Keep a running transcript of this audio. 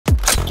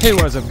Hey,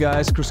 what's up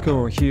guys, Chris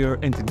here,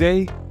 and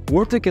today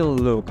we're taking a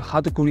look how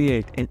to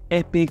create an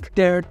epic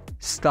disrt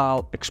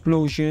style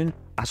explosion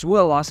as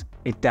well as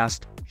a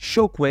dust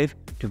shockwave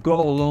to go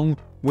along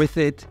with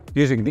it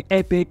using the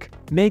epic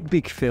Make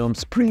Big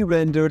Films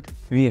pre-rendered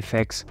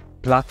VFX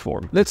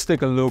platform. Let's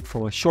take a look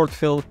from a short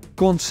film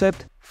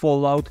concept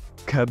Fallout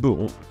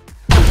Kaboom.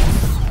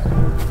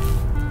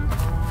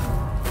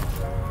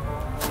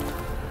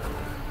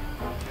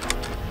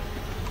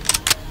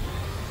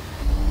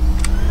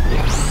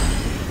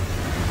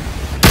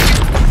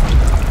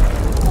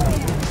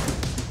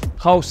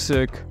 How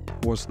sick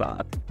was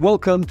that?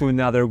 Welcome to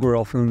another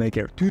Guerrilla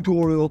Filmmaker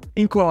tutorial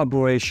in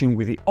collaboration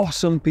with the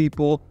awesome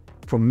people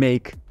from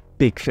Make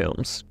Big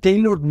Films.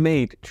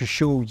 Tailor-made to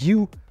show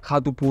you how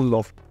to pull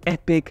off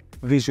epic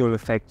visual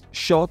effect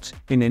shots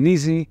in an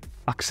easy,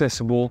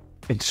 accessible,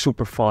 and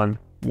super fun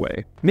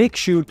way. Make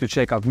sure to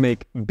check out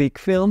Make Big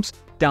Films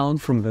down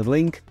from the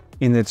link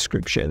in the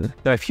description.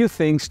 There are a few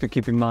things to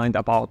keep in mind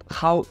about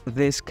how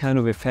this kind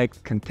of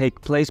effect can take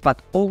place,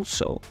 but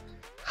also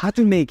how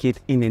to make it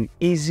in an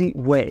easy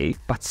way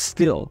but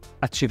still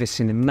achieve a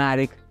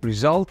cinematic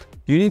result.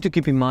 You need to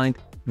keep in mind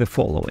the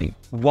following.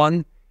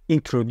 1.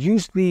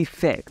 Introduce the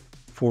effect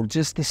for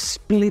just a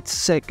split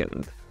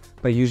second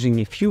by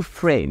using a few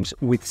frames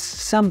with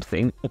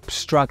something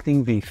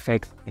obstructing the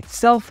effect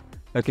itself,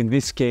 like in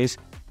this case,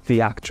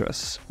 the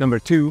actress. Number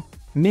 2.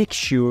 Make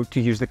sure to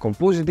use the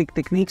compositing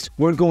techniques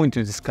we're going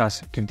to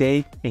discuss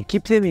today and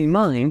keep them in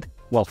mind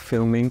while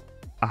filming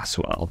as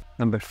well.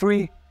 Number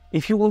 3.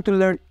 If you want to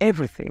learn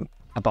everything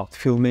about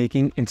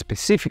filmmaking and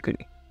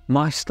specifically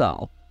my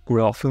style,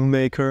 Guerrilla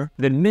Filmmaker,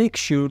 then make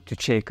sure to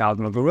check out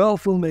my Guerrilla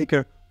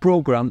Filmmaker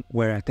program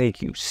where I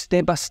take you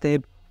step by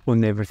step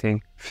on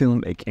everything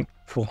filmmaking.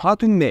 From how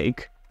to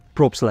make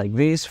props like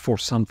this for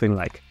something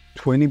like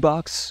 20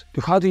 bucks,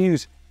 to how to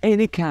use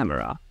any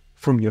camera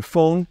from your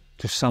phone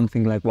to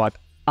something like what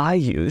I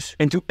use,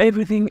 and to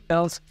everything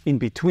else in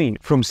between,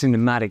 from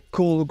cinematic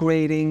color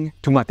grading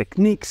to my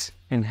techniques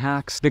and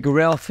hacks. The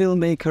Guerrilla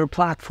Filmmaker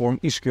platform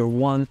is your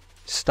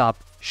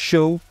one-stop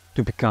show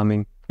to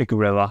becoming a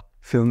guerrilla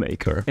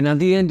filmmaker. And at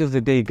the end of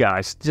the day,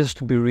 guys, just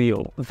to be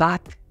real,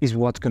 that is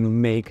what's going to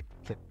make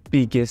the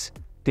biggest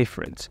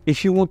difference.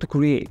 If you want to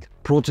create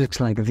projects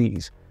like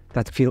these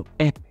that feel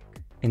epic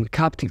and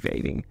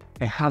captivating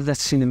and have that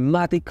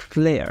cinematic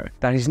flair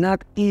that is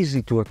not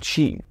easy to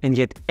achieve and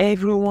yet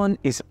everyone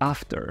is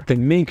after,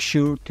 then make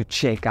sure to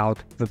check out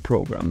the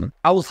program.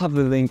 I will have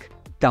the link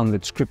down in the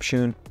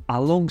description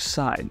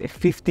alongside a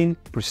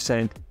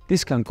 15%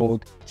 discount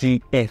code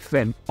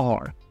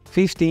GFMR.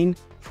 15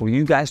 for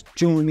you guys to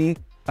join me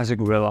as a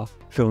guerrilla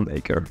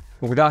filmmaker.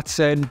 With that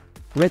said,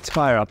 let's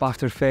fire up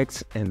After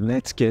Effects and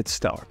let's get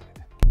started.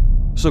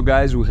 So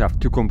guys, we have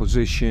two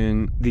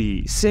compositions,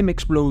 the same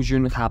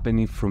explosion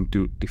happening from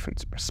two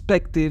different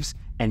perspectives,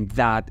 and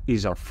that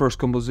is our first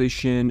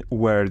composition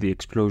where the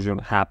explosion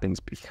happens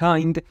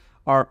behind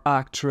our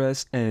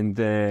actress, and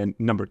then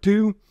number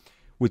 2,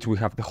 which we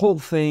have the whole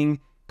thing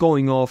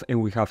going off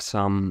and we have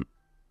some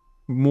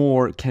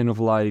more kind of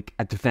like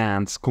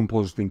advanced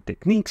compositing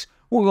techniques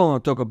we're going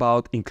to talk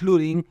about,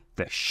 including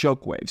the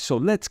shockwave. So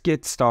let's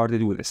get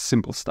started with the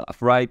simple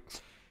stuff, right?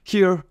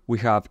 Here we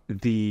have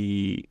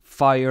the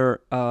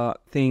fire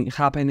thing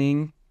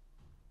happening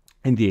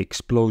and the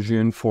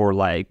explosion for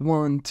like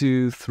 1,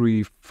 2,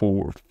 3,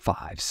 4,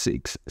 5,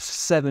 6,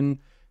 7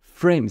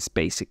 frames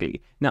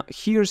basically. Now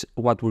here's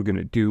what we're going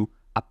to do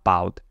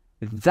about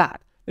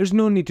that. There's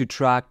no need to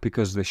track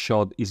because the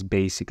shot is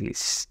basically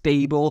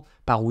stable,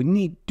 but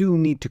we do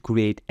need to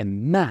create a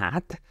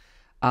matte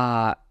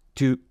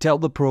to tell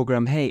the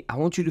program, hey, I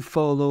want you to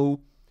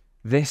follow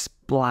this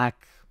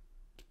black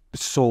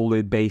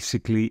solid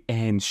basically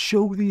and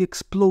show the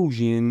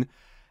explosion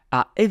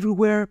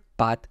everywhere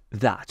but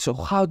that. So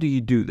how do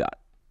you do that?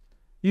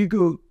 You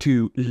go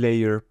to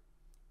Layer,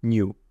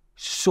 New,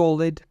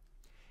 Solid,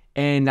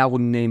 and I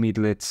would name it,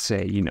 let's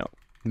say,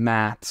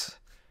 matte.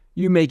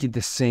 You make it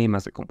the same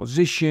as the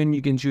composition.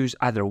 You can choose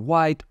either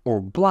white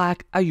or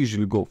black. I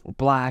usually go for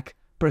black.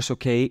 Press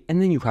OK, and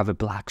then you have a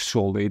black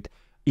solid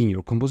in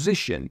your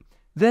composition.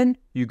 Then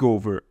you go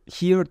over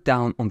here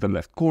down on the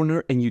left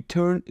corner and you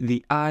turn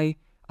the eye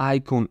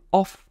icon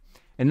off,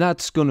 and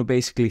that's going to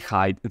basically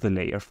hide the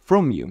layer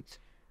from you.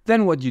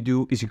 Then what you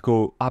do is you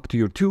go up to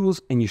your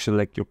tools and you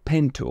select your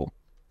pen tool.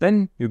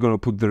 Then you're going to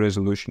put the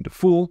resolution to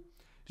full,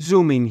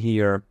 zoom in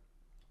here,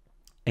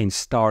 and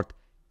start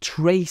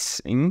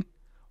tracing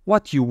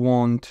what you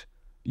want,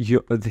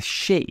 the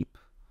shape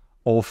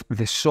of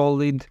the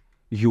solid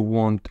you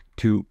want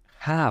to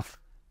have,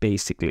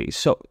 basically.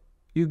 So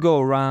you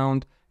go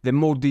around, the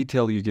more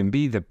detailed you can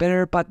be, the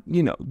better, but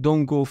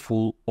don't go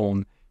full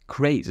on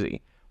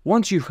crazy.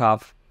 Once you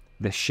have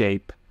the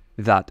shape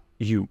that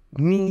you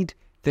need,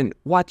 then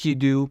what you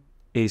do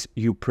is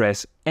you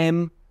press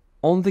M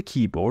on the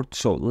keyboard.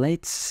 So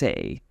let's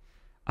say,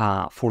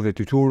 for the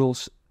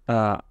tutorial's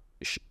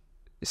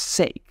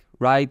sake,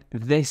 right,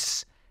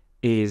 this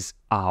is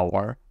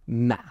our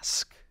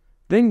mask.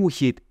 Then we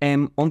hit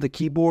M on the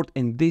keyboard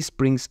and this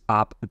brings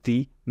up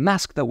the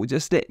mask that we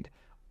just did.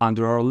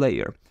 under our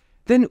layer.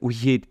 Then we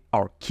hit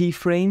our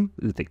keyframe,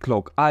 the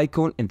clock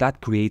icon, and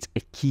that creates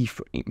a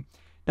keyframe.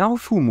 Now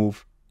if we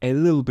move a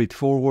little bit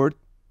forward,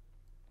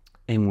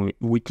 and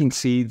we can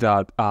see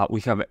that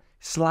we have a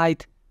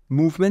slight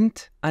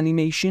movement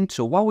animation.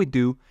 So what we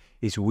do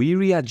is we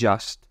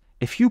readjust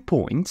a few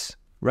points,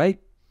 right?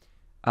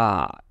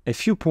 A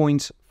few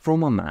points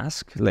from a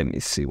mask. Let me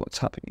see what's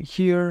happening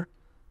here.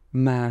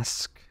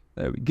 Mask,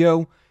 there we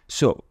go.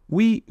 So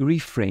we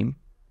reframe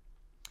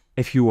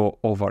a few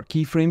of our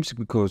keyframes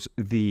because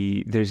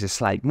there's a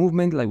slight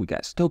movement like we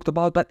guys talked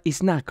about, but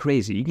it's not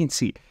crazy. You can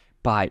see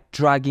by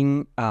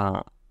dragging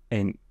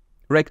an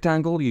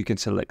rectangle, you can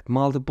select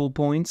multiple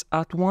points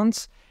at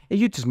once, and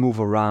you just move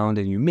around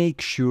and you make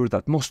sure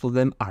that most of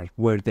them are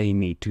where they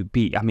need to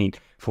be. I mean,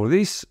 for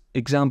this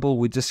example,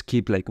 we just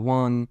keep like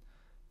 1,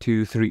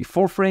 2, 3,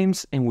 4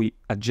 frames, and we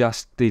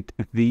adjusted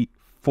the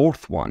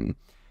fourth one,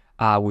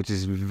 which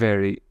is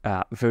very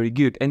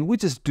good. And we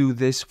just do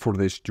this for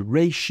this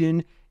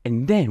duration,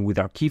 and then with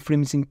our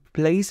keyframes in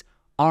place,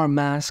 our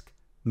mask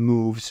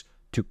moves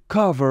to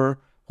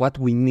cover what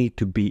we need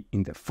to be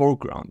in the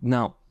foreground.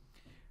 Now,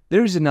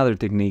 there is another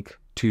technique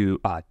to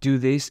do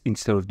this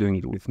instead of doing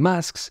it with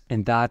masks,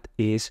 and that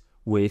is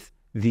with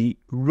the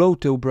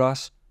roto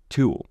brush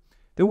tool.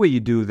 The way you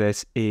do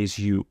this is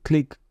you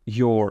click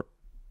your,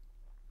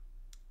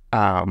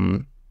 how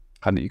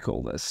do you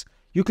call this?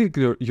 You click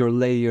your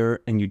layer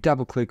and you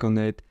double click on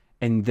it,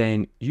 and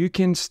then you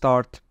can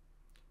start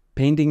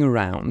painting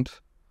around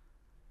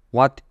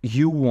what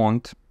you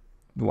want.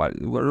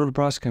 Roto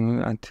brush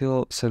can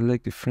until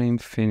select the frame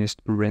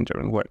finished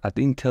rendering. Well, I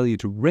didn't tell you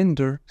to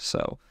render,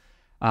 so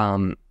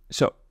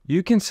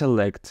you can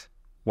select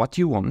what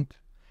you want,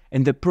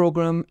 and the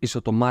program is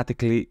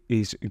automatically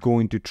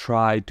going to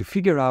try to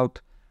figure out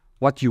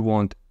what you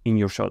want in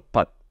your shot.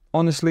 But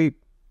honestly,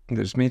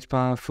 there's image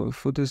path for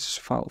footage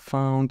file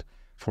found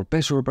for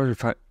best or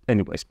better.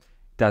 Anyways,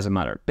 doesn't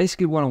matter.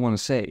 Basically, what I want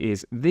to say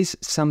is this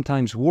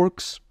sometimes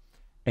works,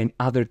 and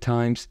other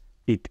times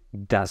it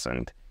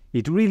doesn't.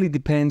 It really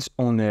depends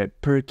on a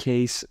per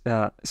case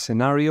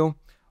scenario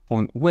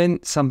on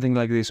when something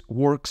like this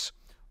works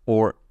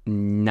or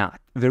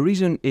not. The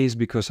reason is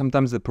because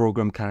sometimes the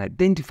program can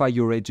identify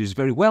your edges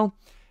very well,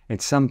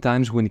 and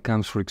sometimes when it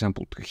comes, for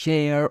example, to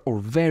hair or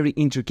very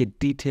intricate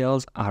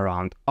details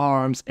around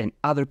arms and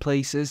other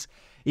places,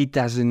 it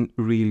doesn't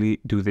really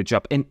do the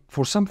job. And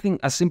for something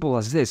as simple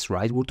as this,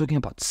 right, we're talking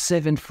about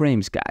 7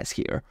 frames, guys,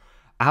 here.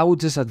 I would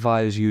just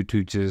advise you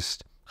to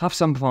just have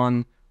some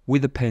fun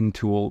with the pen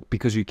tool,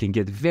 because you can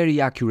get very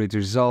accurate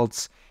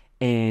results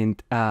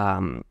and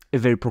a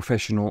very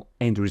professional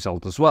end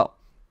result as well.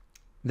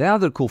 The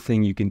other cool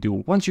thing you can do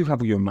once you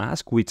have your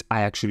mask, which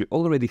I actually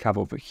already have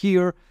over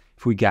here,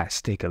 if we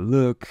guys take a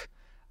look,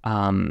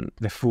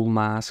 the full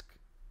mask,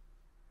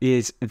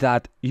 is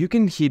that you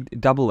can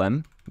hit double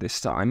M this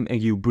time,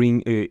 and you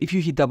bring, if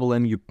you hit double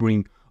M, you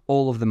bring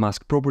all of the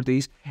mask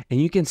properties, and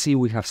you can see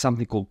we have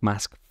something called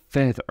mask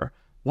feather.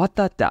 What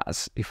that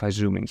does, if I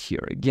zoom in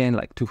here again,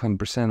 like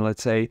 200%,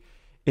 let's say,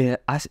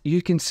 as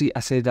you can see, I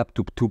set it up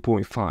to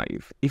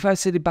 2.5. If I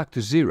set it back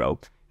to 0,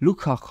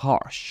 look how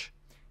harsh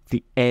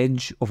the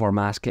edge of our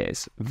mask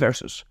is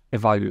versus a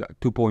value like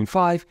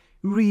 2.5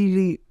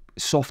 really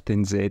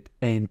softens it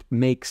and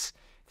makes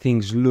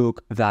things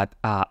look that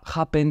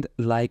happened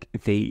like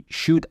they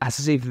should,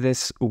 as if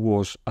this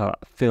was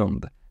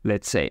filmed,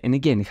 let's say. And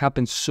again, it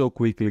happens so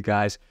quickly,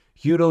 guys.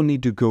 You don't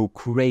need to go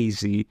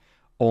crazy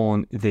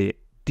on the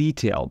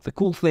detail. The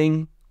cool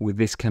thing with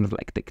this kind of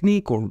like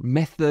technique or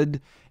method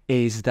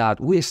is that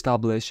we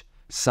establish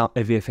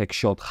a VFX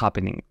shot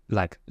happening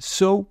like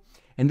so,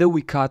 and then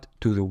we cut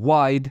to the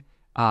wide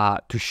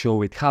to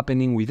show it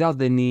happening without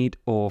the need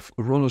of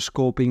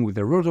rotoscoping with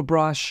a roto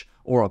brush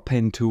or a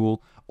pen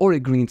tool or a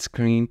green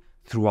screen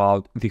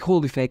throughout the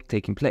whole effect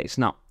taking place.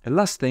 Now, the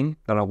last thing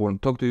that I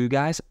want to talk to you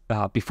guys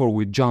before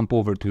we jump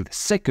over to the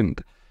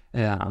second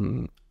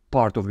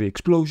part of the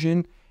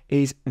explosion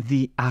is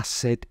the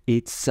asset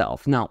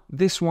itself. Now,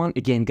 this one,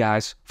 again,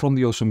 guys, from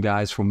the awesome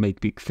guys from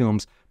Make Big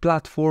Films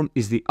platform,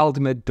 is the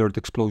ultimate dirt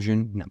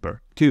explosion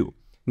number 2.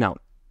 Now,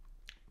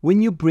 when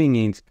you bring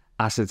in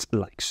assets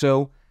like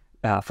so,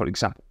 for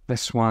example,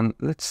 this one,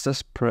 let's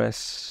just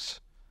press,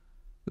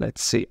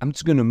 let's see, I'm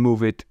just going to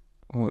move it,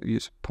 or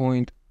use a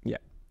point, yeah.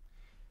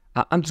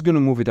 I'm just going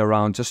to move it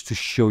around just to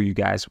show you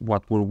guys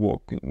what we're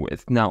working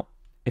with. Now,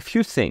 a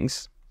few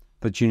things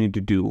that you need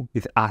to do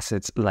with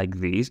assets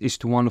like these is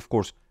to, one, of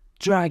course,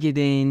 drag it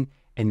in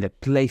and then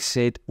place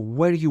it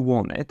where you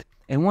want it.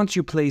 And once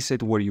you place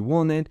it where you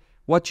want it,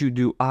 what you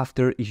do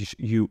after is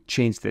you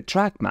change the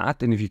track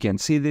matte. And if you can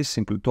see this,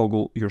 simply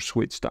toggle your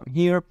switch down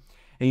here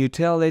and you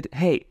tell it,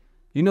 hey,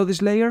 you know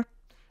this layer?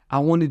 I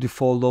want it to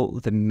follow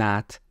the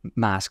matte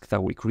mask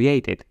that we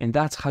created. And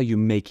that's how you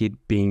make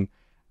it being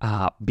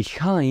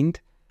behind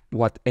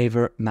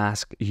whatever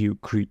mask you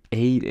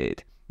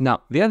created.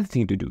 Now, the other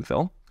thing to do,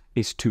 though,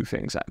 is 2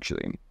 things,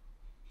 actually.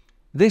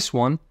 This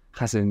one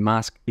has a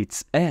mask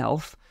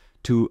itself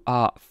to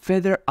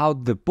feather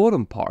out the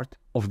bottom part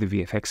of the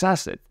VFX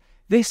asset.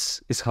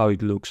 This is how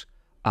it looks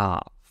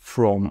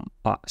from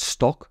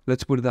stock,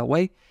 let's put it that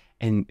way.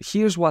 And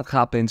here's what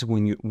happens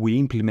when we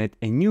implement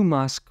a new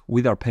mask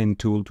with our pen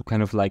tool to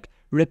kind of like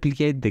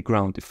replicate the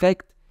ground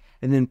effect,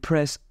 and then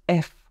press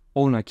F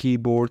on a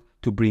keyboard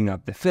to bring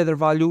up the feather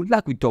value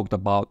like we talked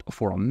about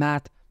for a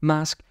matte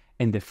mask,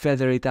 and then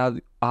feather it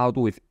out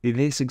with, in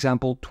this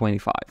example,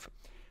 25.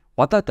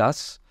 What that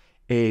does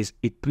is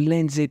it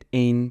blends it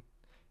in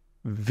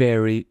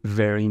very,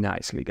 very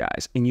nicely,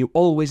 guys. And you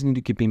always need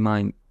to keep in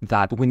mind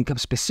that when it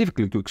comes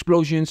specifically to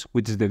explosions,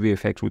 which is the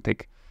VFX we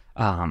take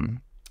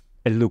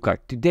a look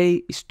at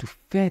today, is to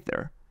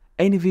feather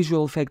any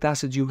visual effect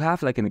asset you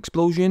have, like an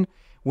explosion,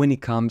 when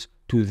it comes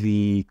to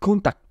the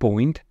contact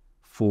point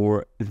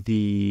for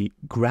the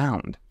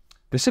ground.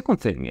 The second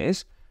thing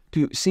is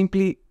to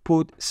simply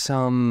put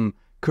some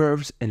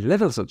curves and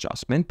levels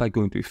adjustment by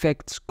going to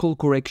Effects, Color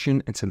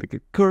Correction, and select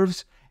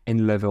curves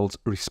and levels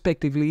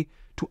respectively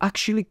to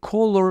actually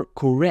color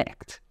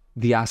correct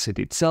the asset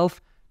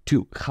itself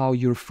to how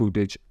your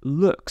footage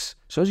looks.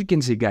 So as you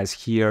can see, guys,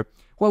 here,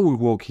 what we're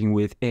working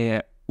with,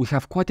 we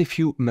have quite a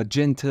few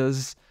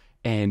magentas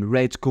and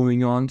reds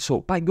going on.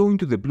 So by going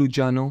to the blue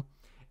channel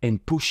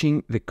and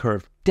pushing the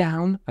curve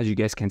down, as you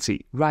guys can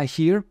see right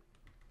here,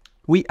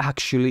 we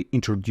actually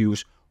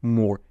introduce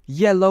more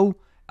yellow,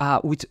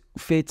 which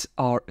fits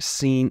our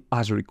scene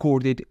as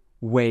recorded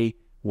way,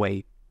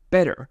 way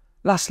better.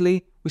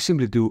 Lastly, we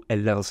simply do a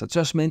levels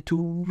adjustment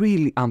to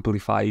really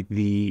amplify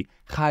the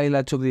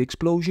highlights of the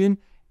explosion,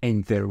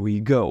 and there we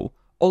go.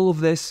 All of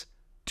this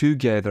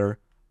together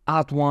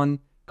at one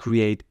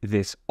create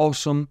this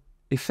awesome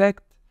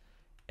effect,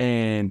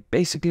 and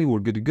basically we're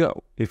good to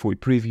go. If we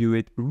preview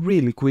it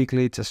really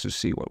quickly just to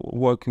see what we're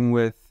working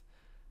with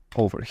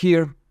over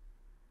here,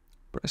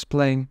 press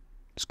play.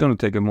 It's going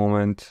to take a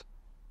moment.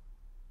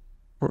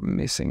 We're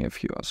missing a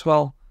few as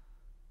well.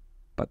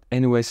 But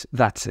anyways,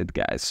 that's it,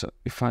 guys. So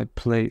if I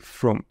play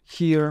from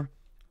here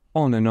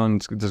on and on,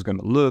 it's just going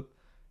to loop.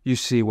 You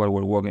see what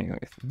we're working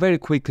with. Very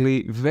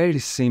quickly, very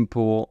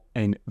simple,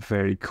 and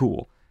very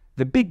cool.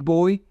 The big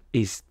boy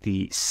is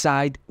the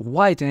side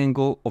wide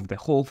angle of the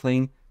whole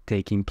thing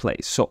taking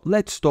place. So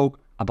let's talk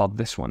about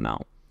this one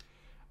now.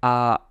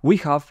 We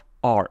have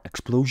our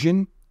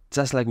explosion,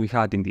 just like we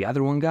had in the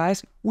other one,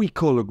 guys. We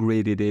color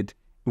graded it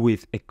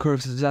with a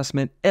curves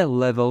adjustment, L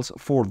levels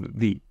for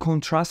the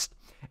contrast,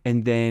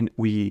 and then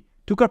we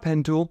took our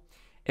pen tool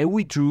and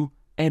we drew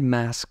a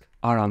mask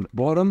around the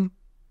bottom,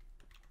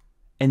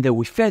 and then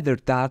we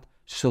feathered that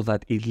so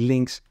that it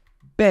links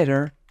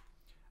better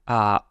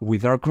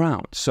with our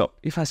ground. So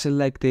if I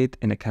select it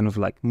and I kind of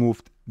like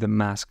moved the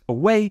mask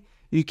away,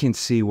 you can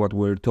see what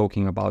we're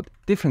talking about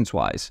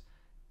difference-wise.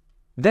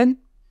 Then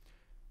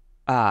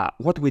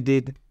what we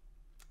did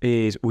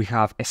is we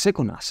have a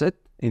second asset.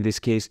 In this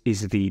case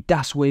is the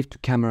shockwave to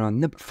camera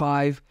number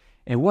 5.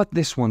 And what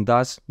this one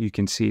does, you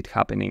can see it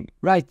happening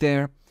right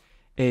there,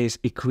 is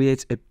it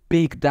creates a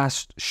big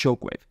dust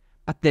shockwave.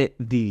 But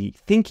the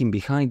thinking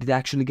behind it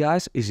actually,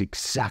 guys, is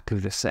exactly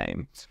the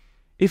same.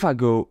 If I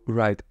go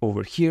right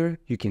over here,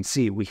 you can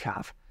see we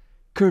have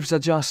curves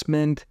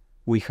adjustment,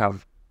 we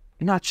have,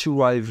 not sure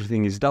why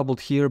everything is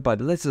doubled here,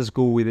 but let's just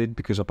go with it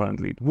because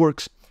apparently it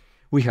works.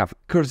 We have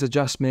curves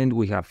adjustment,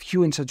 we have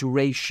hue and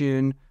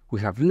saturation,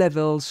 we have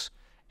levels,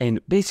 and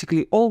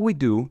basically all we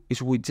do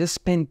is we just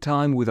spend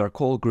time with our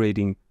color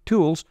grading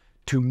tools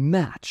to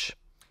match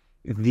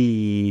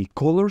the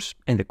colors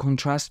and the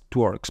contrast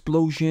to our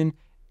explosion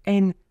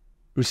and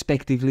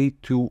respectively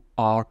to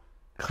our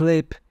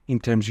clip in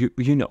terms,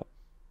 you know,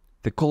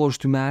 the colors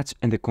to match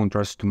and the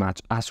contrast to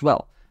match as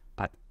well.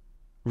 But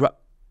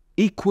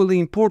equally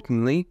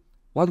importantly,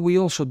 what we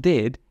also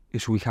did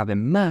is we have a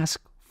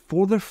mask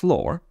for the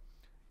floor,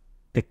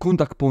 the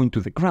contact point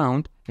to the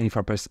ground, and if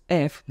I press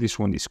F, this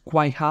one is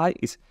quite high,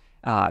 it's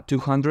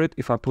 200.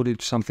 If I put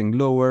it something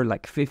lower,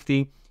 like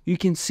 50, you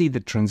can see the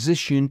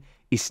transition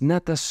is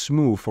not as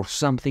smooth for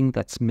something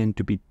that's meant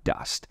to be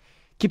dust.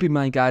 Keep in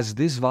mind, guys,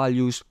 these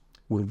values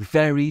will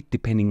vary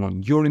depending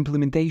on your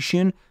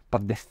implementation,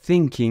 but the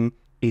thinking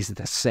is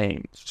the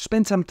same.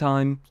 Spend some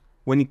time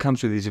when it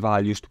comes to these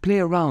values to play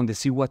around and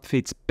see what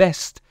fits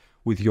best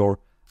with your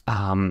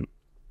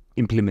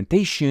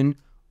implementation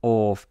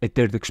of a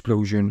dirt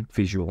explosion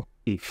visual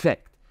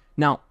effect.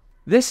 Now,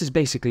 this is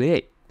basically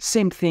it.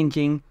 Same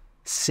thinking,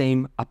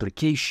 same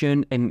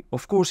application, and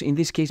of course, in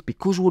this case,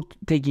 because we're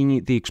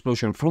taking the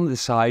explosion from the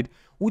side,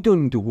 we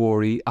don't need to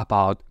worry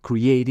about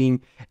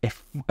creating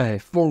a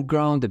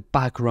foreground and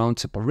background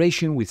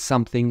separation with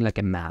something like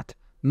a matte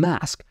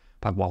mask.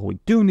 But what we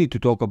do need to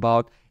talk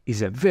about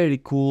is a very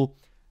cool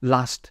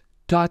last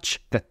touch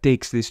that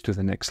takes this to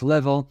the next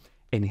level,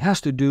 and it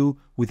has to do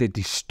with a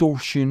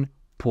distortion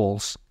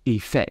pulse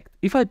effect.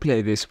 If I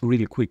play this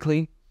really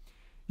quickly,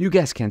 you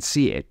guys can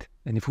see it,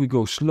 and if we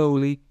go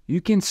slowly,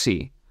 you can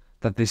see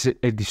that there's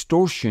a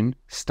distortion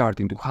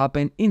starting to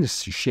happen in the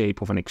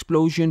shape of an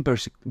explosion,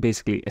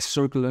 basically a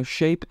circular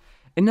shape,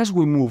 and as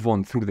we move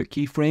on through the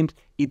keyframes,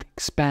 it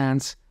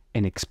expands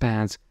and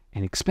expands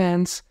and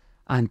expands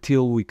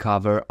until we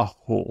cover a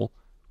whole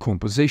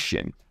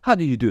composition. How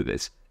do you do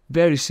this?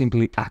 Very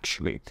simply,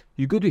 actually.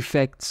 You go to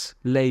Effects,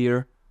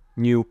 Layer,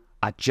 New,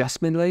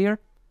 Adjustment Layer,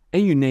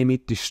 and you name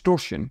it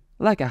Distortion,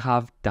 like I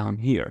have down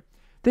here.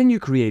 Then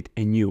you create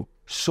a new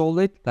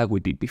solid, like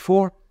we did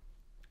before,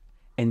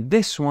 and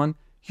this one,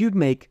 you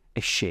make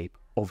a shape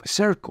of a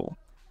circle.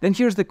 Then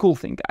here's the cool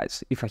thing,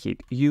 guys. If I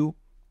hit U,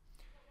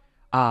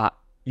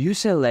 you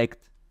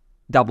select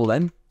double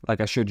M, like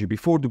I showed you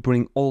before, to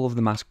bring all of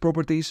the mask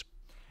properties.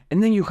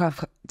 And then you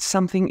have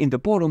something in the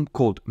bottom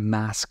called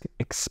mask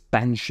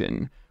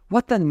expansion.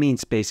 What that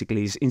means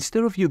basically is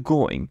instead of you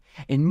going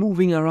and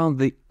moving around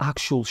the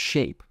actual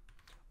shape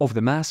of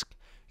the mask,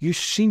 you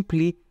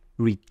simply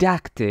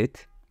redact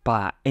it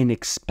and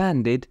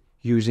expand it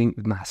using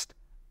mask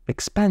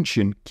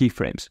expansion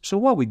keyframes. So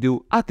what we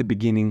do at the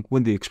beginning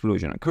when the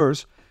explosion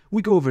occurs,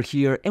 we go over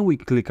here and we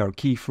click our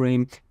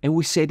keyframe and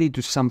we set it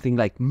to something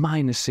like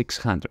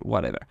 -600,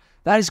 whatever.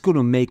 That is going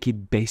to make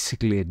it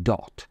basically a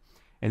dot.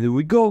 And then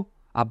we go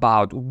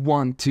about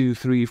 1, 2,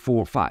 3,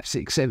 4, 5,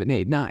 6, 7,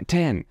 8, 9,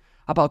 10,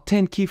 about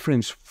 10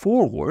 keyframes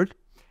forward,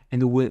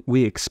 and then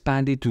we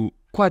expand it to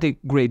quite a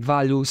great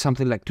value,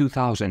 something like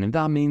 2000, and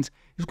that means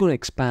it's going to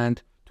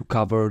expand to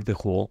cover the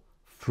whole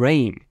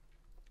frame.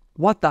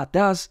 What that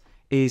does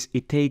is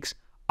it takes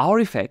our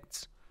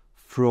effects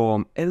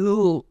from a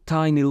little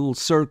tiny little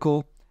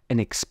circle and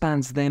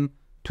expands them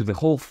to the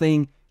whole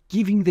thing,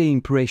 giving the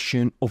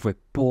impression of a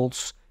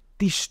pulse,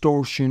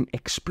 distortion,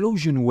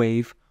 explosion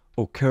wave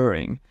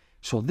occurring.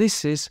 So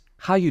this is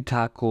how you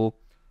tackle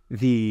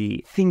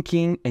the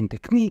thinking and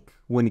technique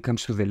when it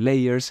comes to the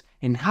layers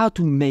and how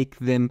to make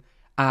them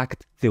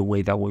act the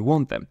way that we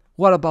want them.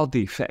 What about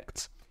the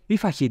effects?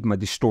 If I hit my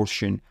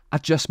distortion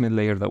adjustment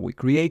layer that we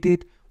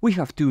created, we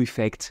have two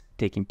effects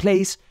taking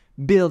place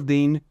built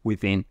in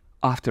within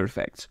After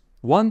Effects.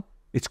 One,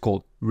 it's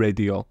called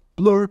radial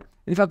blur.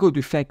 And if I go to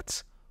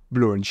effects,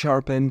 blur and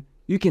sharpen,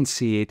 you can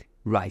see it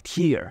right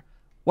here.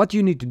 What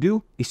you need to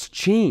do is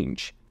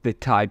change the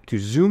type to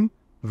zoom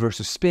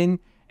versus spin,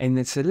 and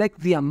then select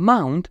the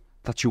amount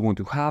that you want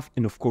to have,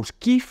 and of course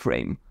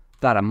keyframe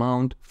that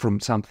amount from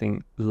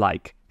something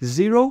like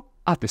 0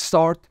 at the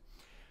start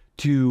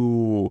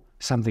to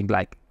something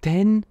like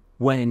 10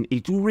 when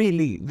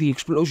the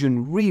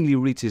explosion really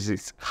reaches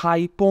its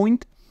high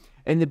point,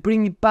 and then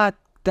bring it back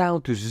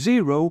down to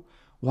 0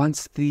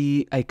 once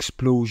the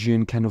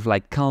explosion kind of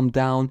like calmed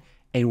down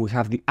and we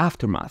have the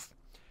aftermath.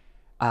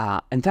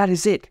 And that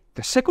is it.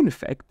 The second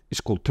effect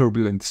is called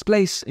turbulent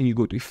displace, and you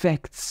go to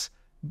effects,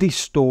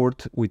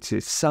 distort, which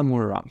is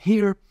somewhere around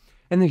here,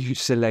 and then you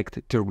select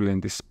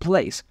turbulent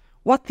displace.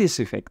 What this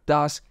effect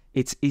does,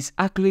 it's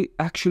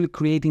actually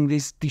creating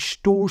this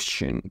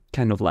distortion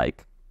kind of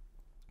like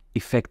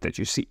effect that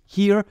you see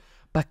here,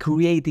 by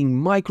creating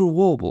micro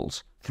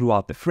wobbles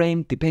throughout the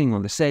frame, depending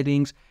on the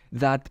settings,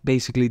 that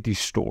basically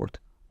distort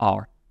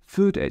our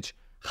footage.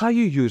 How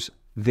you use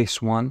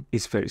this one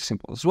is very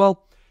simple as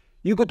well.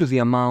 You go to the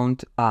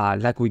amount,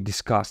 like we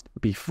discussed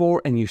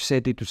before, and you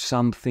set it to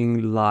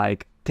something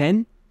like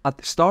 10 at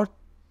the start.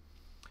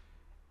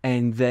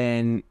 And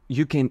then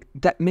you can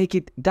make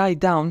it die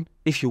down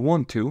if you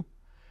want to,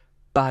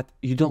 but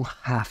you don't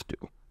have to.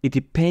 It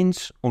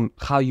depends on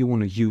how you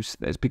want to use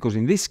this, because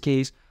in this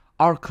case,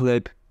 our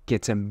clip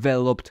gets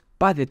enveloped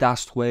by the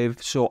dust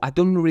wave, so I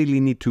don't really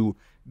need to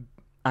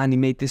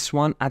animate this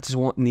one. I just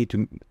need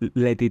to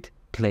let it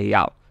play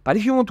out. But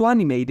if you want to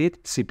animate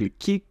it, simply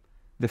keep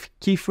the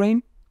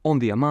keyframe on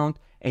the amount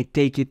and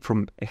take it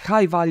from a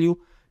high value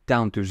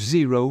down to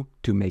 0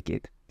 to make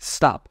it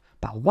stop.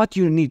 But what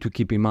you need to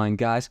keep in mind,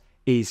 guys,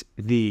 is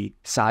the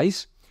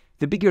size.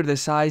 The bigger the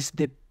size,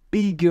 the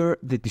bigger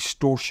the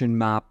distortion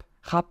map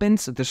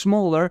happens. The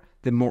smaller,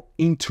 the more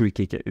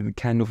intricate,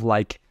 kind of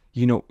like,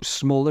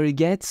 smaller it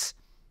gets.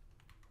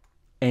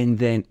 And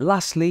then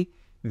lastly,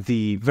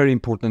 the very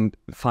important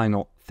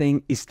final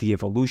thing is the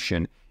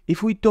evolution.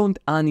 If we don't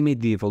animate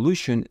the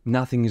evolution,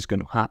 nothing is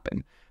going to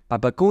happen.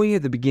 But by going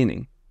at the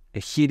beginning,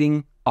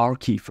 hitting our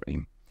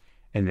keyframe,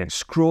 and then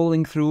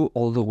scrolling through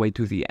all the way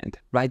to the end,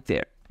 right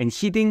there, and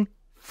hitting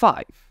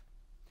 5,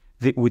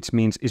 which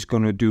means it's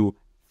going to do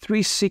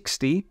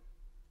 360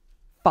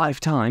 5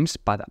 times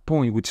by that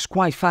point, which is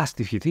quite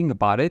fast if you think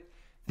about it.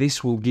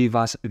 This will give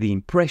us the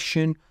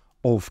impression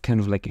of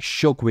kind of like a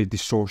shockwave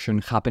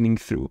distortion happening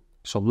through.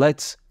 So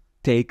let's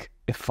take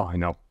a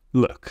final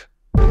look.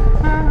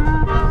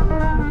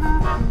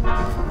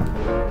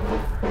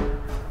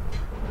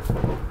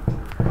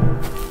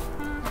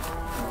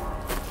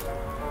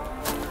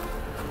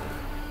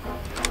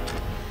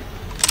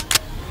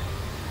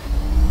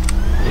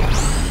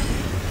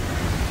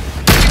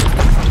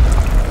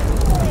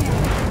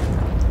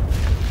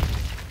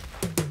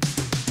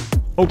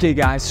 Okay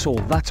guys, so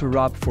that's a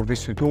wrap for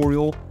this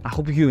tutorial. I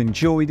hope you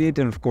enjoyed it,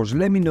 and of course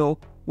let me know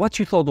what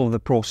you thought of the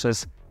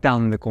process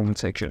down in the comment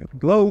section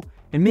below,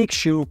 and make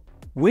sure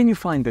when you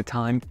find the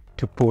time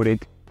to put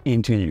it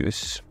into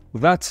use.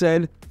 With that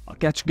said, I'll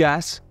catch you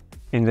guys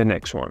in the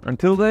next one.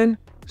 Until then,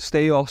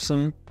 stay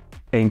awesome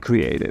and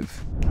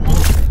creative.